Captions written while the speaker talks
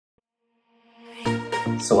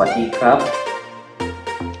สวัสดีครับ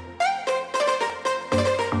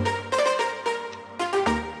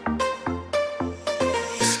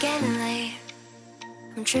It's getting late,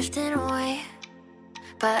 I'm drifting away,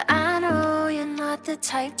 but I know you're not the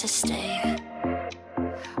type to stay.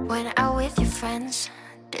 When out with your friends,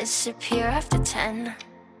 disappear after 10.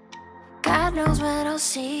 God knows when I'll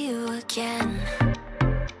see you again.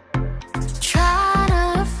 Try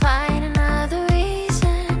to find another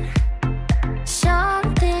reason,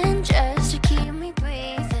 something just to keep me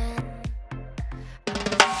breathing.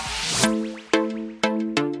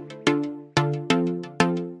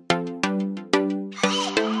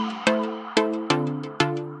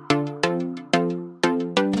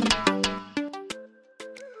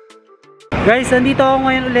 Guys, andito ako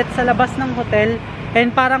ngayon ulit sa labas ng hotel.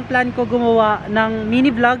 And parang plan ko gumawa ng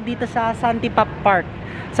mini vlog dito sa Santiphap Park.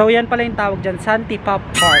 So yan pala yung tawag dyan, Santiphap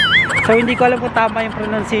Park. So hindi ko alam kung tama yung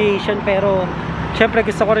pronunciation, pero syempre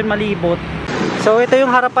gusto ko rin malibot. So ito yung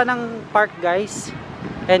harapan ng park, guys.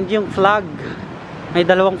 And yung flag, may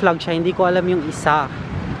dalawang flag siya. Hindi ko alam yung isa,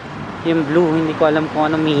 yung blue, hindi ko alam kung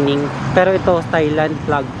anong meaning. Pero ito, Thailand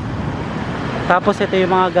flag. Tapos ito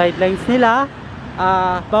yung mga guidelines nila.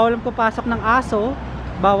 Bawal magpapasok ng aso,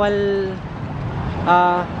 bawal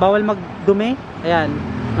magdumi. Ayan,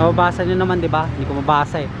 nababasa nyo naman, diba? Hindi ko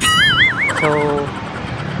mabasa eh. So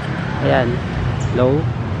ayan, low.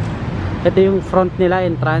 Ito yung front nila,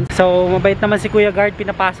 entrance. So mabait naman si Kuya Guard,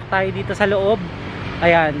 pinapasok tayo dito sa loob.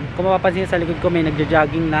 Ayan, kung mapapansin sa likod ko, may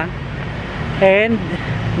nagja-jogging na. And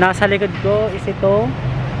nasa likod ko is ito,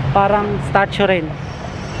 parang statue rin.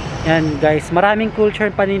 Yan guys, maraming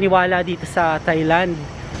culture paniniwala dito sa Thailand.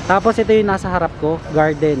 Tapos ito yung nasa harap ko,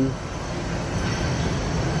 garden.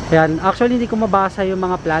 Yan, actually hindi ko mabasa yung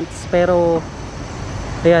mga plants, pero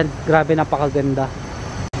ayan, grabe, napakaganda.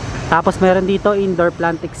 Tapos meron dito indoor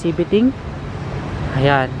plant exhibiting.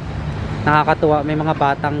 Ayan, nakakatuwa, may mga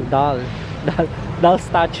batang doll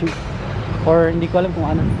statue. Or hindi ko alam kung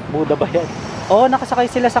ano, Buddha ba yan? Oo, nakasakay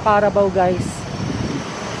sila sa Carabao, guys.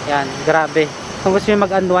 Yan, grabe. Kung gusto nyo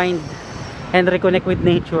mag-unwind and reconnect with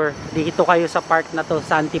nature, dito kayo sa park na to,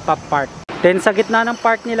 Santiphap Park. Then sa gitna ng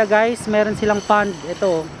park nila, guys, meron silang pond.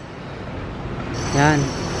 Ito, yan,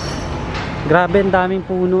 grabe, ang daming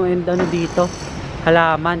puno and ano dito,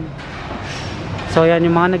 halaman. So yan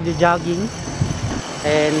yung mga nagja-jogging.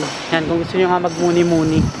 And yan, kung gusto nyo nga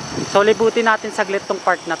magmuni-muni, so libutin natin saglit tong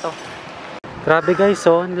park na to. Grabe guys,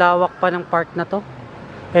 so lawak pa ng park na to.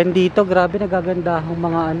 And dito, grabe, nagaganda ang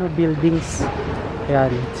mga buildings.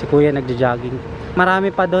 Ayan, si Kuya nagja-jogging.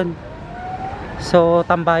 Marami pa doon. So,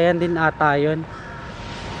 tambayan din ata yun.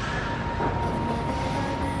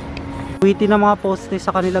 Witty na mga poste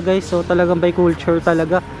sa kanila, guys. So, talagang by culture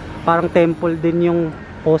talaga. Parang temple din yung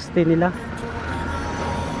poste nila.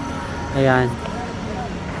 Ayan.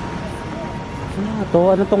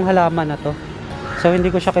 Ano tong halaman na to? So, hindi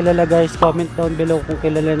ko siya kilala, guys. Comment down below kung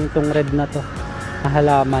kilala nitong red na to, na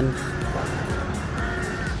halaman.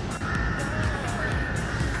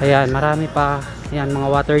 Ayan, marami pa. Ayan, mga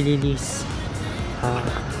water lilies.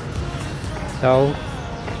 So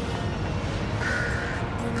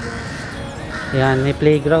ayan, may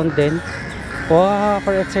playground din. Wow,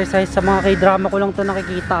 for exercise. Sa mga k-drama ko lang to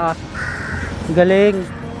nakikita. Galing.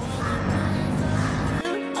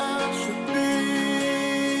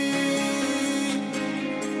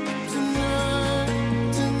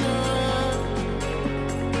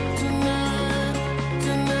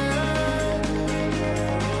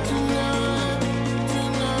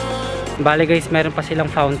 Bale guys, meron pa silang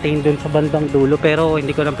fountain dun sa bandang dulo, pero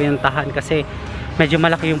hindi ko lang pinuntahan kasi medyo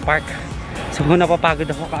malaki yung park. So napapagod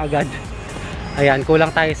ako kaagad. Ayan,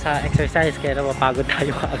 kulang tayo sa exercise kaya napapagod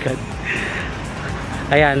tayo kaagad.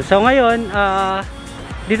 Ayan, so ngayon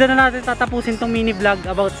dito na natin tatapusin tong mini vlog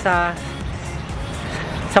about sa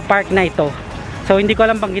park na ito. So hindi ko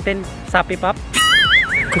alam banggitin, Santiphap.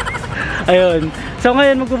 Ayun, so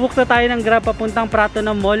ngayon magbubuk na tayo ng grab papuntang Prato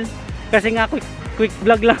ng mall. Kasi nga quick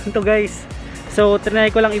vlog lang to guys. So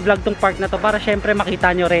trinay ko lang i-vlog tong park na to para syempre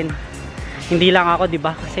makita nyo rin. Hindi lang ako,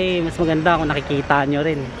 diba? Kasi mas maganda kung nakikita nyo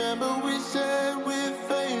rin.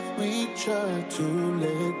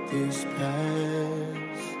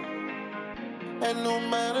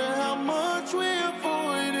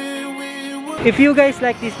 If you guys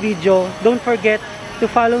like this video, don't forget to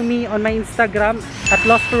follow me on my Instagram at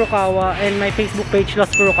Lost Furukawa and my Facebook page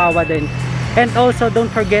Lost Furukawa din. And also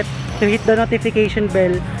don't forget to hit the notification bell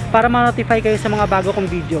para ma-notify kayo sa mga bago kong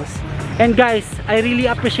videos. And guys, I really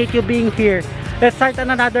appreciate you being here. Let's start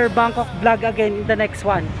another Bangkok vlog again in the next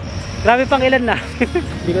one. Grabe pang ilan na.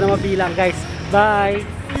 Hindi ko na mabilang guys. Bye!